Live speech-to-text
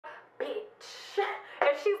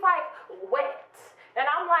she's like, wet. And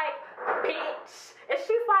I'm like, bitch. And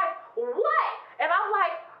she's like, what? And I'm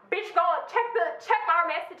like, bitch, go check our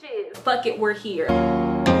messages. Fuck it, we're here.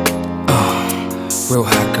 Real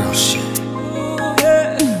hot girl shit.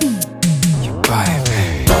 You buy it,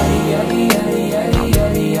 baby.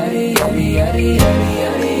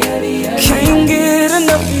 Can't get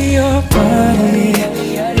enough of your body.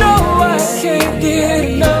 No, I can't get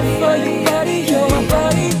enough of your body. Your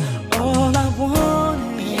body. All I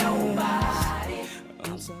want is your body.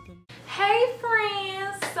 Hey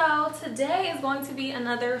friends, so today is going to be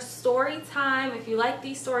another story time. If you like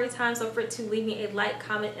these story times, don't forget to leave me a like,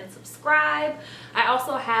 comment, and subscribe. I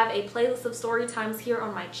also have a playlist of story times here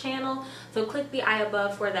on my channel, so click the eye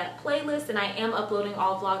above for that playlist, and I am uploading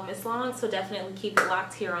all vlogmas long, so definitely keep it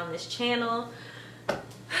locked here on this channel.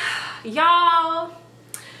 Y'all,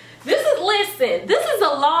 this is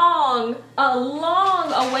a long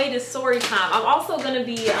awaited story time. I'm also gonna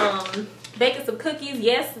be baking some cookies.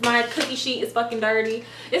 Yes, my cookie sheet is fucking dirty.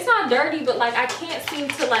 It's not dirty, but like I can't seem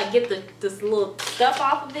to like get this little stuff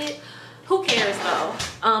off of it. Who cares though?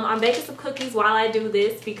 I'm baking some cookies while I do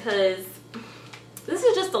this because this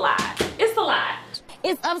is just a lot. It's a lot.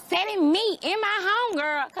 It's upsetting me and my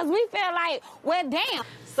homegirl because we feel like, well, damn.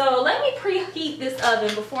 So let me preheat this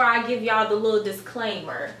oven before I give y'all the little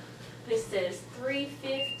disclaimer. This says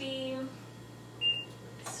 350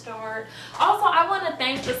 start. Also, I want to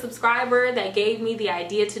thank the subscriber that gave me the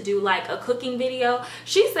idea to do like a cooking video.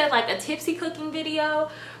 She said like a tipsy cooking video,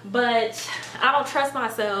 but I don't trust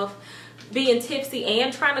myself being tipsy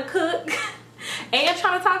and trying to cook and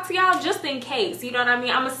trying to talk to y'all, just in case, you know what I mean?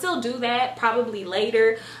 I'm gonna still do that probably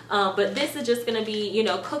later, but this is just gonna be, you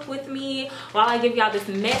know, cook with me while I give y'all this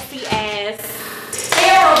messy ass,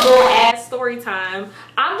 terrible ass story time.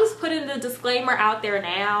 I'm just putting the disclaimer out there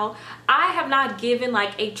now. I have not given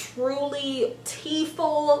like a truly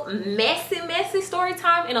tearful, messy story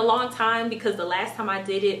time in a long time, because the last time I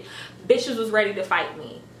did it, bitches was ready to fight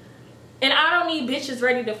me. And I don't need bitches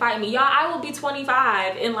ready to fight me. Y'all, I will be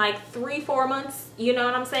 25 in like 3-4 months. You know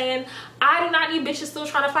what I'm saying? I do not need bitches still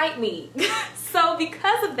trying to fight me. So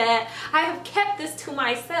because of that, I have kept this to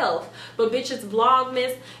myself. But bitch, it's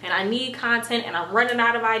vlogmas and I need content and I'm running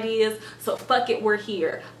out of ideas. So fuck it, we're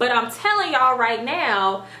here. But I'm telling y'all right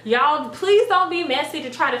now, y'all please don't be messy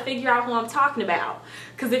to try to figure out who I'm talking about.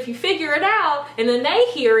 Because if you figure it out and then they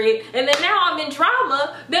hear it and then now I'm in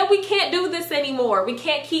drama, then we can't do this anymore. We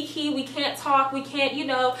can't kiki, we can't talk, we can't, you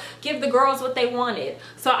know, give the girls what they wanted.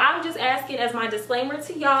 So I'm just asking as my disclaimer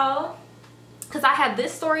to y'all, because I had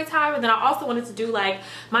this story time, and then I also wanted to do like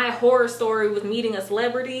my horror story with meeting a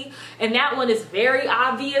celebrity, and that one is very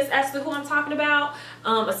obvious as to who I'm talking about,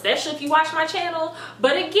 especially if you watch my channel.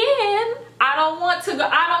 But again, I don't want to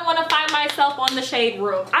find myself on the shade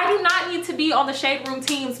room. I do not need to be on the shade room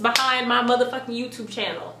teams behind my motherfucking YouTube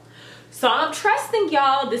channel. So I'm trusting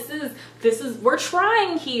y'all. This is we're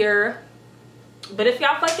trying here. But if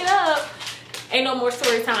y'all fuck it up, ain't no more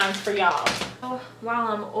story times for y'all. While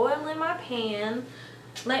I'm oiling my pan,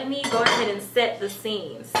 let me go ahead and set the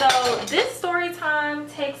scene. So this story time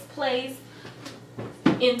takes place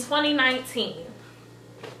in 2019.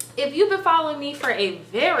 If you've been following me for a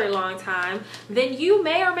very long time, then you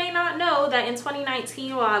may or may not know that in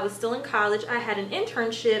 2019, while I was still in college, I had an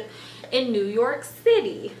internship in New York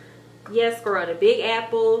City. Yes, girl, the Big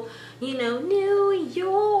Apple, you know, New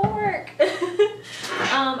York.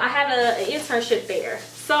 I had an internship there.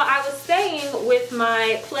 So I was staying with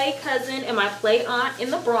my play cousin and my play aunt in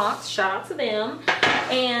the Bronx. Shout out to them.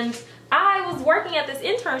 And I was working at this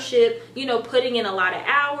internship, you know, putting in a lot of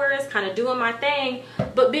hours, kind of doing my thing.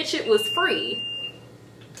 But bitch, it was free.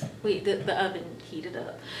 Wait, the oven heated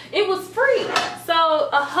up. It was free. So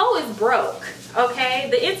a hoe is broke, okay?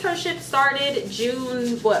 The internship started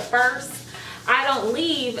June, what, 1st? I don't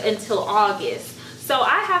leave until August. So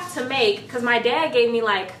I have to make, because my dad gave me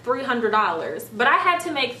like $300, but I had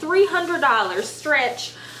to make $300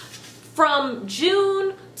 stretch from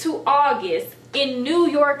June to August in New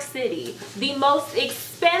York City, the most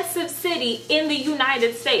expensive city in the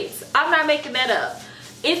United States. I'm not making that up.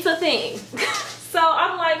 It's a thing. So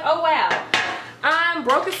I'm like, oh wow, I'm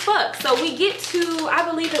broke as fuck. So we get to, I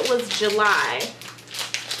believe it was July.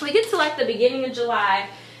 We get to like the beginning of July,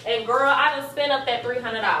 and girl, I done spent up that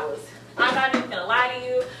 $300. I'm not even gonna lie to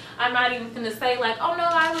you. I'm not even gonna say like, oh no,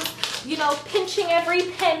 I was, you know, pinching every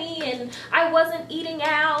penny and I wasn't eating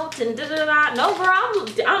out and da-da-da. No, girl,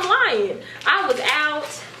 I'm lying. I was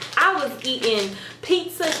out. I was eating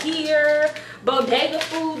pizza here, bodega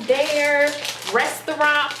food there,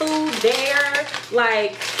 restaurant food there.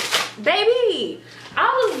 Like, baby, I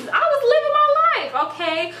was living my life. like,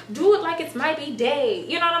 okay, do it like it's my B-day.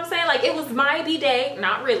 You know what I'm saying? Like, it was my B-day,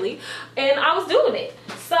 not really. And I was doing it.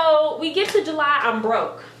 So we get to July, I'm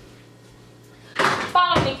broke.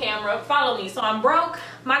 Follow me, camera, follow me. So I'm broke.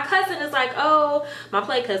 My cousin is like, oh, my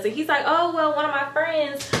play cousin, he's like, oh, well, one of my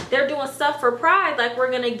friends, they're doing stuff for Pride. Like,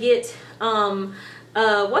 we're gonna get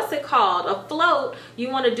what's it called, a float. You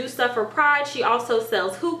want to do stuff for Pride. She also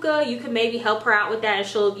sells hookah. You can maybe help her out with that, and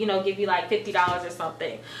she'll, you know, give you like $50 or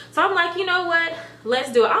something. So I'm like, you know what,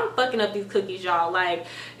 let's do it. I'm fucking up these cookies, y'all. Like,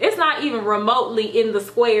 it's not even remotely in the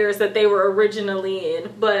squares that they were originally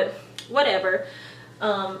in, but whatever.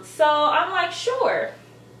 So I'm like, sure,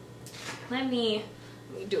 let me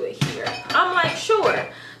do it here. I'm like, sure.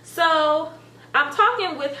 So I'm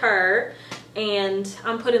talking with her and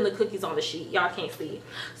I'm putting the cookies on the sheet. Y'all can't see.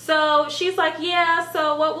 So she's like, yeah,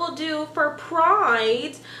 so what we'll do for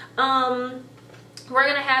Pride, we're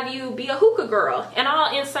gonna have you be a hookah girl, and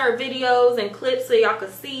I'll insert videos and clips so y'all can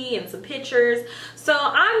see, and some pictures. So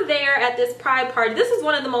I'm there at this Pride party. This is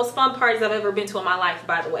one of the most fun parties I've ever been to in my life,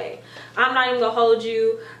 by the way. I'm not even gonna hold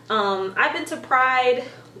you. I've been to Pride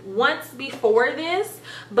once before this,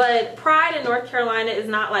 but Pride in North Carolina is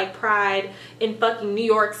not like Pride in fucking New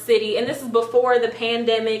York City. And this is before the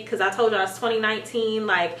pandemic, because I told y'all it's 2019.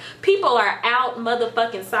 Like, people are out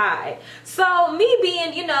motherfucking side. So me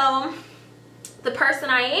being, you know, the person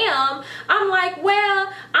I am, I'm like,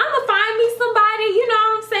 well, I'm gonna find me somebody, you know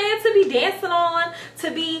what I'm saying, to be dancing on, to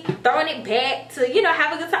be throwing it back, to, you know,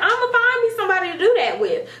 have a good time. I'm gonna find me somebody to do that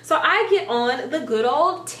with. So I get on the good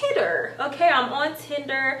old Tinder. Okay, I'm on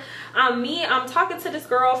Tinder. I'm talking to this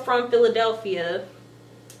girl from Philadelphia,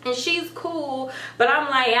 and she's cool, but I'm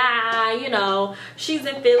like, you know, she's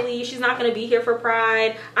in Philly, she's not gonna be here for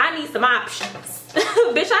Pride. I need some options.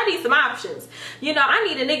 Bitch, I need some options. You know, I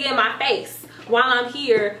need a nigga in my face while I'm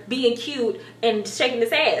here being cute and shaking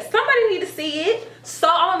this ass. Somebody need to see it, so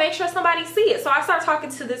I'm gonna make sure somebody see it. So I start talking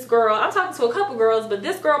to this girl. I'm talking to a couple girls, but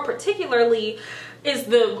this girl particularly is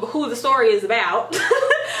who the story is about.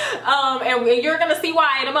 And you're gonna see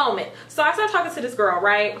why in a moment. So I start talking to this girl,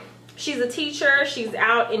 right? She's a teacher. She's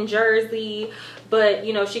out in Jersey, but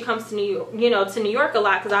you know, she comes to New York a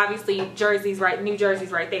lot, because obviously New Jersey's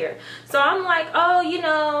right there. So I'm like, oh, you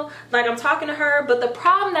know, like, I'm talking to her, but the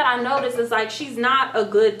problem that I noticed is, like, she's not a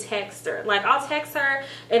good texter. Like, I'll text her,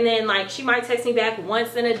 and then, like, she might text me back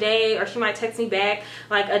once in a day, or she might text me back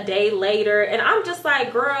like a day later, and I'm just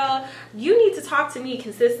like, girl, you need to talk to me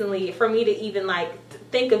consistently for me to even like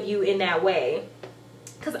think of you in that way.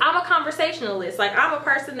 Because I'm a conversationalist. Like, I'm a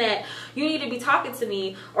person that you need to be talking to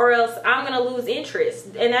me, or else I'm going to lose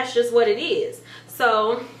interest. And that's just what it is.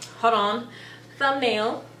 So, hold on.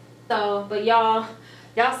 Thumbnail. So, but y'all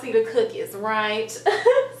see the cookies, right?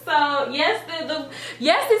 So, yes,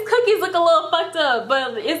 yes, these cookies look a little fucked up,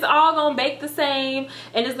 but it's all going to bake the same,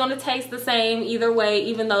 and it's going to taste the same either way,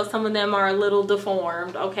 even though some of them are a little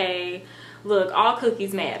deformed, okay? Look, all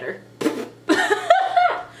cookies matter.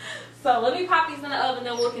 So let me pop these in the oven,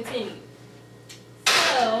 then we'll continue.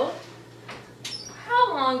 So, how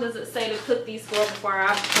long does it say to cook these for before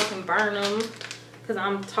I fucking burn them? Because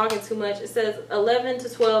I'm talking too much. It says 11 to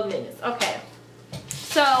 12 minutes. Okay.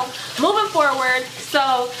 So, moving forward,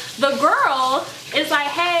 so the girl is like,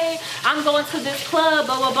 hey, I'm going to this club,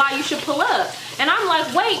 blah, blah, blah, you should pull up. And I'm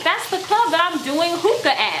like, wait, that's the club that I'm doing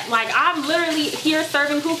hookah at. Like, I'm literally here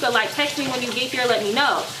serving hookah. Like, text me when you get here, let me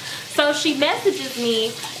know. So she messages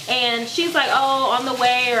me, and she's like, oh, on the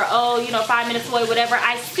way, or oh, you know, 5 minutes away, whatever.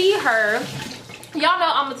 I see her. Y'all know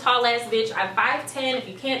I'm a tall ass bitch. I'm 5'10", if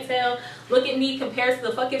you can't tell. Look at me compared to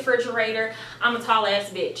the fucking refrigerator. I'm a tall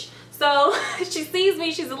ass bitch. So she sees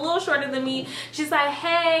me, she's a little shorter than me. She's like,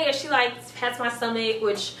 hey, and she like pats my stomach,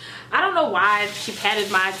 which I don't know why she patted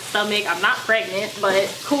my stomach. I'm not pregnant, but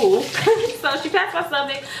cool. So she pats my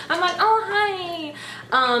stomach. I'm like, oh, hi.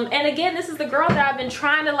 And again, this is the girl that I've been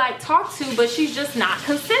trying to like talk to, but she's just not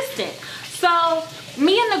consistent. So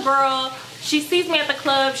me and the girl, she sees me at the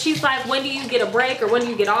club. She's like, when do you get a break, or when do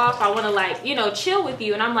you get off? I want to, like, you know, chill with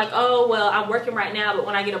you. And I'm like, oh, well, I'm working right now, but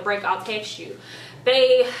when I get a break, I'll text you.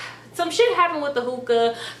 Some shit happened with the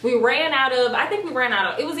hookah. We ran out of, I think we ran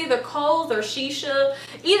out of, it was either coals or shisha.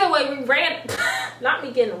 Either way, we ran, not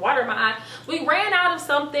me getting water in my eye. We ran out of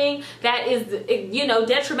something that is, you know,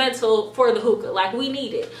 detrimental for the hookah. Like, we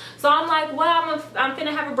need it. So I'm like, well, I'm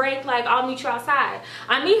finna have a break. Like, I'll meet you outside.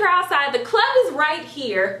 I meet her outside. The club is right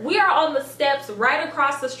here. We are on the steps right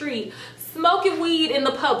across the street, smoking weed in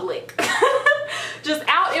the public. Just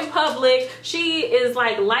out in public. She is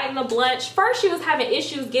like lighting a blunt. First she was having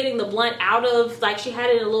issues getting the blunt out of, like, she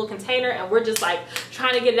had it in a little container, and we're just like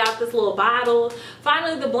trying to get it out this little bottle.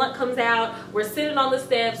 Finally the blunt comes out. We're sitting on the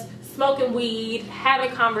steps smoking weed,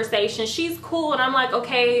 having conversations. She's cool, and I'm like,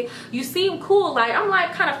 okay, you seem cool. Like, I'm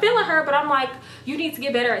like kind of feeling her, but I'm like, you need to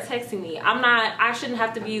get better at texting me. I shouldn't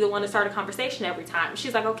have to be the one to start a conversation every time.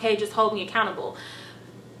 She's like, okay, just hold me accountable.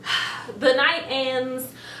 The night ends.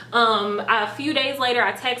 A few days later,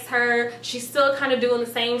 I text her. She's still kind of doing the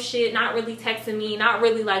same shit, not really texting me, not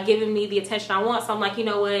really like giving me the attention I want. So I'm like, you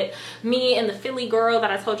know what, me and the Philly girl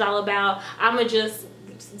that I told y'all about, I'm gonna just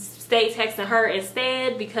stay texting her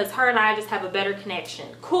instead, because her and I just have a better connection.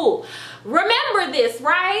 Cool. Remember this,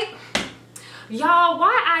 right? Y'all,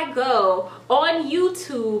 why I go on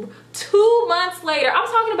YouTube 2 months later, I'm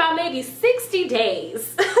talking about maybe 60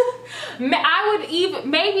 days. I would even,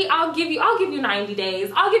 maybe I'll give you 90 days.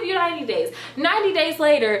 I'll give you 90 days. 90 days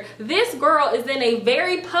later, this girl is in a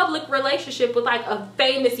very public relationship with like a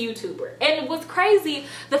famous YouTuber. And what's crazy,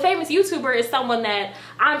 the famous YouTuber is someone that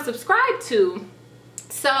I'm subscribed to.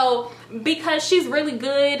 So because she's really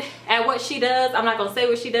good at what she does, I'm not gonna say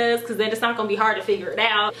what she does because then it's not gonna be hard to figure it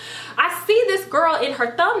out. I see this girl in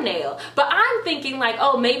her thumbnail, but I'm thinking like,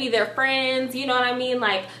 oh, maybe they're friends, you know what I mean?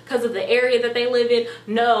 Like, because of the area that they live in.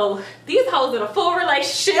 No, these hoes in a full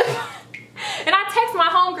relationship. And I text my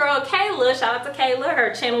homegirl Kayla, shout out to Kayla,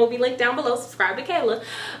 her channel will be linked down below, subscribe to Kayla.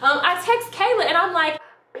 I text Kayla and I'm like,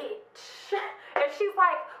 bitch. And she's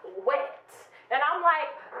like, wet. And I'm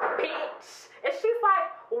like, bitch. And she's like,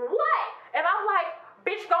 what? And I'm like,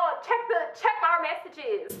 bitch, go and check our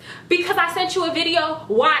messages. Because I sent you a video,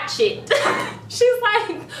 watch it. She's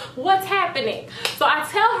like, what's happening? So I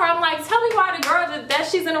tell her, I'm like, tell me why the girl that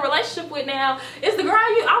she's in a relationship with now is the girl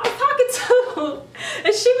I was talking to.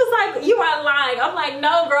 And she was like, you are lying. I'm like,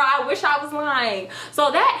 no, girl, I wish I was lying.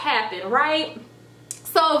 So that happened, right?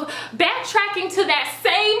 So backtracking to that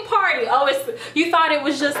same party. Oh, you thought it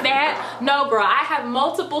was just that? No, girl, I have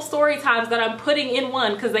multiple story times that I'm putting in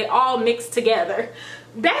one because they all mix together.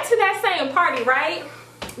 Back to that same party, right?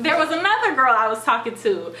 There was another girl I was talking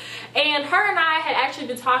to, and her and I had actually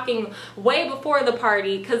been talking way before the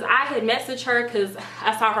party because I had messaged her because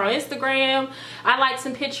I saw her on Instagram. I liked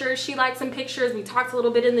some pictures, she liked some pictures. We talked a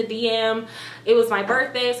little bit in the DM. It was my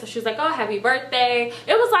birthday, so she was like, oh, happy birthday.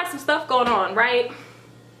 It was like some stuff going on, right?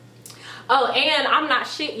 Oh, and I'm not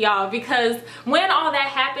shit, y'all, because when all that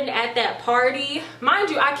happened at that party, mind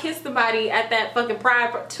you, I kissed somebody at that fucking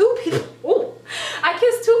pride, 2 people. Ooh, I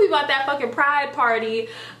kissed 2 people at that fucking pride party,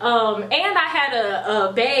 and I had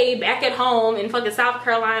a bae back at home in fucking South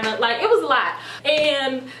Carolina. Like, it was a lot.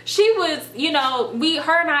 And she was, you know,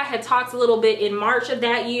 her and I had talked a little bit in March of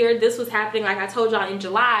that year. This was happening, like I told y'all, in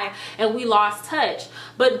July, and we lost touch.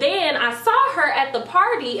 But then I saw her at the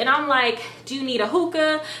party, and I'm like, do you need a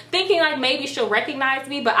hookah? Thinking like maybe she'll recognize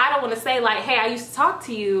me, but I don't want to say like, hey, I used to talk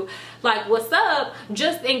to you, like, what's up,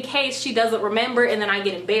 just in case she doesn't remember and then I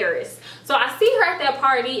get embarrassed. So I see her at that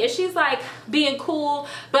party and she's like being cool,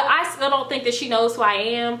 but I still don't think that she knows who I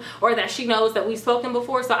am or that she knows that we've spoken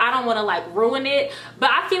before, so I don't want to like ruin it.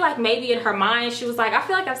 But I feel like maybe in her mind she was like, I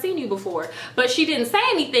feel like I've seen you before, but she didn't say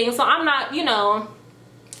anything, so I'm not, you know,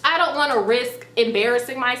 I don't want to risk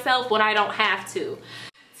embarrassing myself when I don't have to.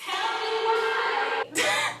 Tell me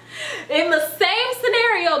why. In the same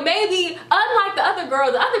scenario, maybe unlike the other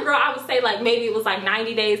girl I would say like maybe it was like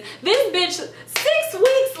 90 days. This bitch 6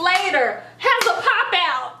 weeks later has a pop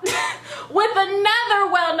out with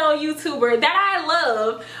another well-known YouTuber that I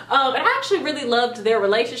love. And I actually really loved their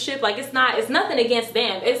relationship. Like, it's nothing against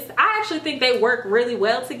them. I actually think they work really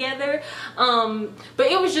well together. But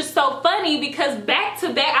it was just so funny because back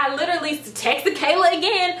to back, I literally texted Kayla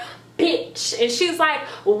again, bitch, and she's like,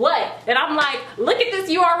 what? And I'm like, look at this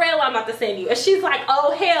URL I'm about to send you. And she's like,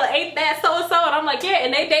 oh hell, ain't that so and so? And I'm like, yeah,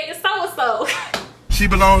 and they dated so and so. She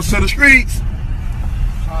belongs to the streets.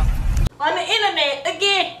 On the internet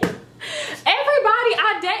again. Everybody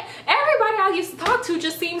I used to talk to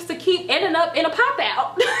just seems to keep ending up in a pop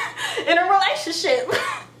out in a relationship.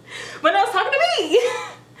 But I was talking to me.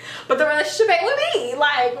 But the relationship ain't with me.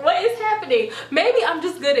 Like, what is happening? Maybe I'm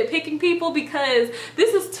just good at picking people because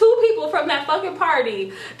this is 2 people from that fucking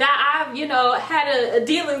party that I've, you know, had a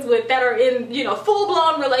dealings with that are in, you know,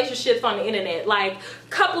 full-blown relationships on the internet. Like,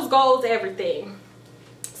 couples goals, everything.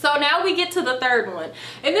 So now we get to the third one.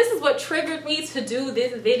 And this is what triggered me to do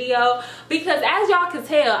this video because as y'all can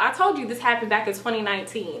tell, I told you this happened back in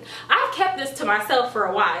 2019. I've kept this to myself for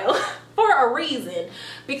a while. For a reason,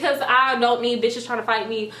 because I don't need bitches trying to fight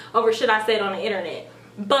me over shit I said on the internet.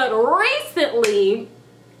 But recently,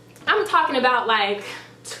 I'm talking about like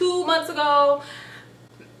 2 months ago,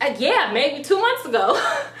 yeah, maybe 2 months ago,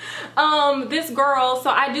 this girl, so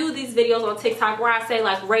I do these videos on TikTok where I say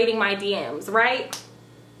like rating my DMs, right?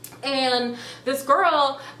 And this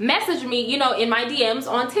girl messaged me, you know, in my DMs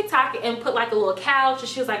on TikTok and put like a little couch, and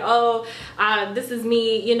she was like, oh, this is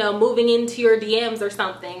me, you know, moving into your DMs or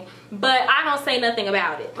something. But I don't say nothing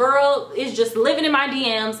about it. Girl is just living in my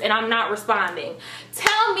DMs and I'm not responding.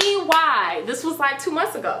 Tell me why. This was like 2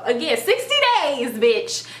 months ago. Again, 60 days,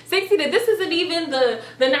 bitch. 60 days. This isn't even the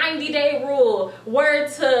 90-day rule.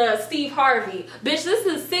 Word to Steve Harvey. Bitch, this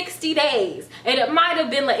is 60 days. And it might have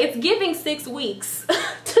been like, it's giving 6 weeks,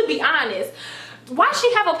 to be honest. Why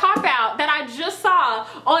she have a pop out that I just saw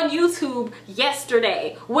on YouTube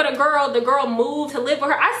yesterday with a girl, the girl moved to live with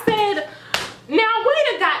her. I said, now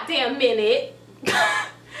wait a goddamn minute.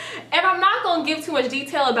 And I'm not gonna give too much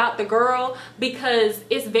detail about the girl because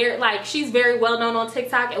it's very, like, she's very well known on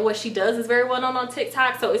TikTok, and what she does is very well known on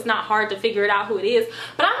TikTok, so it's not hard to figure it out who it is.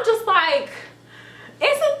 But I'm just like,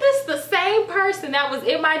 isn't this the same person that was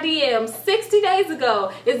in my DM 60 days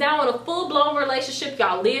ago, is now in a full-blown relationship?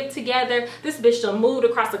 Y'all live together. This bitch done moved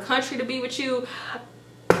across the country to be with you.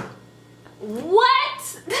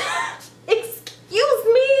 What? Excuse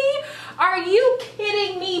me? Are you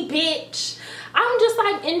kidding me, bitch? I'm just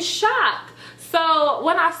like in shock. So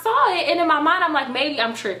when I saw it, and in my mind I'm like, maybe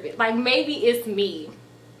I'm tripping, like maybe it's me.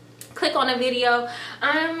 Click on a video,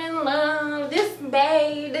 I'm in love, this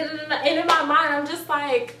babe, and in my mind I'm just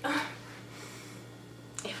like,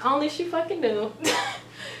 if only she fucking knew.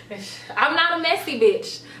 I'm not a messy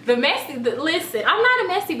bitch. Listen, I'm not a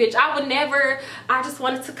messy bitch. I would never, I just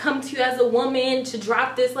wanted to come to you as a woman to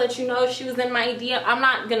drop this, let you know she was in my DM. I'm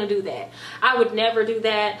not gonna do that. I would never do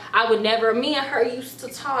that. I would never, me and her used to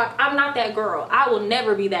talk. I'm not that girl. I will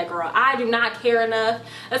never be that girl. I do not care enough.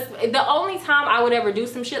 The only time I would ever do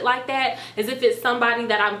some shit like that is if it's somebody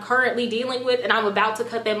that I'm currently dealing with and I'm about to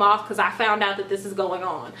cut them off because I found out that this is going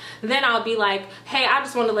on. Then I'll be like, hey, I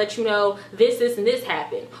just want to let you know this, and this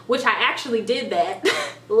happened. Which I actually did that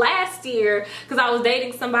last year because I was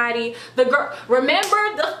dating somebody. The girl,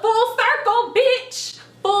 remember the full circle, bitch?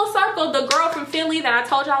 Full circle, the girl from Philly that I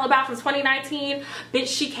told y'all about from 2019, bitch,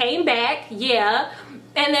 she came back, yeah,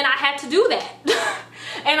 and then I had to do that.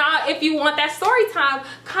 And if you want that story time,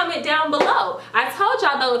 comment down below. I told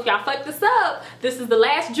y'all though, if y'all fuck this up, this is the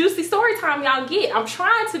last juicy story time y'all get. I'm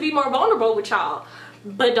trying to be more vulnerable with y'all,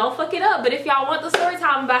 but don't fuck it up. But if y'all want the story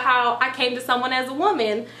time about how I came to someone as a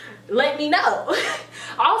woman, let me know.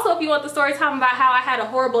 Also, if you want the story time about how I had a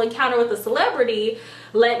horrible encounter with a celebrity,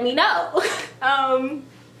 let me know.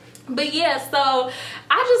 But yeah, so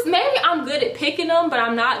maybe I'm good at picking them, but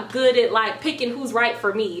I'm not good at like picking who's right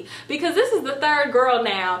for me, because this is the 3rd girl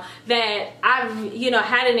now that I've, you know,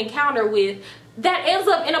 had an encounter with that ends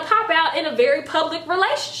up in a pop out in a very public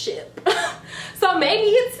relationship. So maybe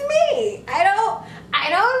it's me. I don't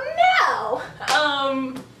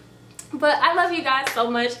know. But I love you guys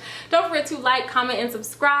so much. Don't forget to like, comment, and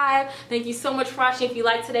subscribe. Thank you so much for watching. If you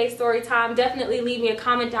like today's story time, definitely leave me a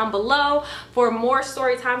comment down below for more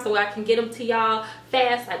story time so I can get them to y'all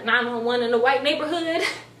fast, like 911 in the white neighborhood.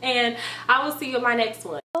 And I will see you in my next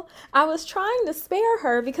one. I was trying to spare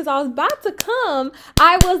her because I was about to come.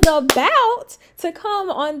 I was about to come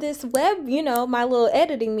on this web, you know, my little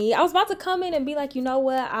editing me. I was about to come in and be like, you know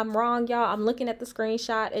what? I'm wrong, y'all. I'm looking at the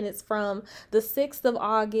screenshot and it's from the 6th of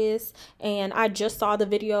August. And I just saw the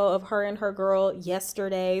video of her and her girl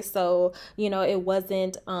yesterday. So, you know, it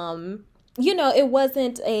wasn't, you know, it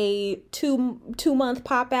wasn't a two month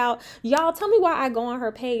pop out. Y'all tell me why I go on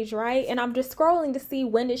her page, right? And I'm just scrolling to see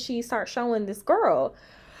when did she start showing this girl.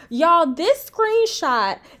 Y'all, this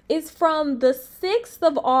screenshot is from the 6th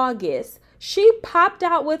of August. She popped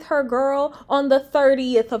out with her girl on the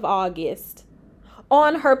 30th of August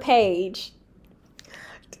on her page.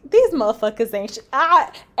 These motherfuckers ain't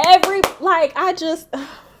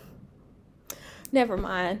never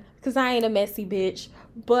mind, because I ain't a messy bitch.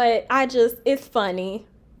 But it's funny.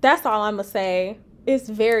 That's all I'm gonna say. It's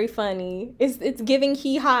very funny. It's giving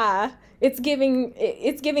hee-haw. It's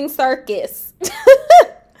giving circus.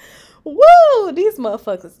 Woo! These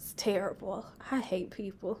motherfuckers is terrible. I hate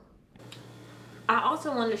people. I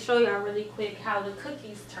also wanted to show y'all really quick how the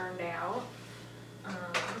cookies turned out.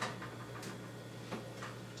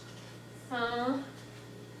 So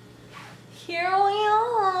here we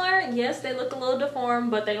are. Yes, they look a little deformed,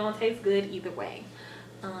 but they're gonna taste good either way.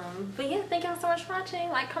 But yeah, thank y'all so much for watching.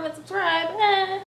 Like, comment, subscribe.